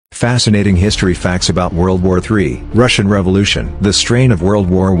Fascinating history facts about World War III. Russian Revolution. The strain of World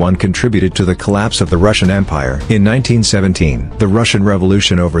War I contributed to the collapse of the Russian Empire. In 1917, the Russian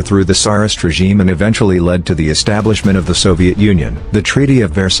Revolution overthrew the Tsarist regime and eventually led to the establishment of the Soviet Union. The Treaty of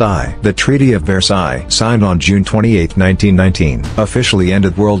Versailles. The Treaty of Versailles, signed on June 28, 1919, officially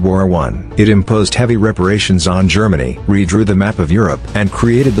ended World War I. It imposed heavy reparations on Germany, redrew the map of Europe, and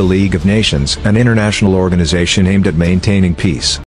created the League of Nations, an international organization aimed at maintaining peace.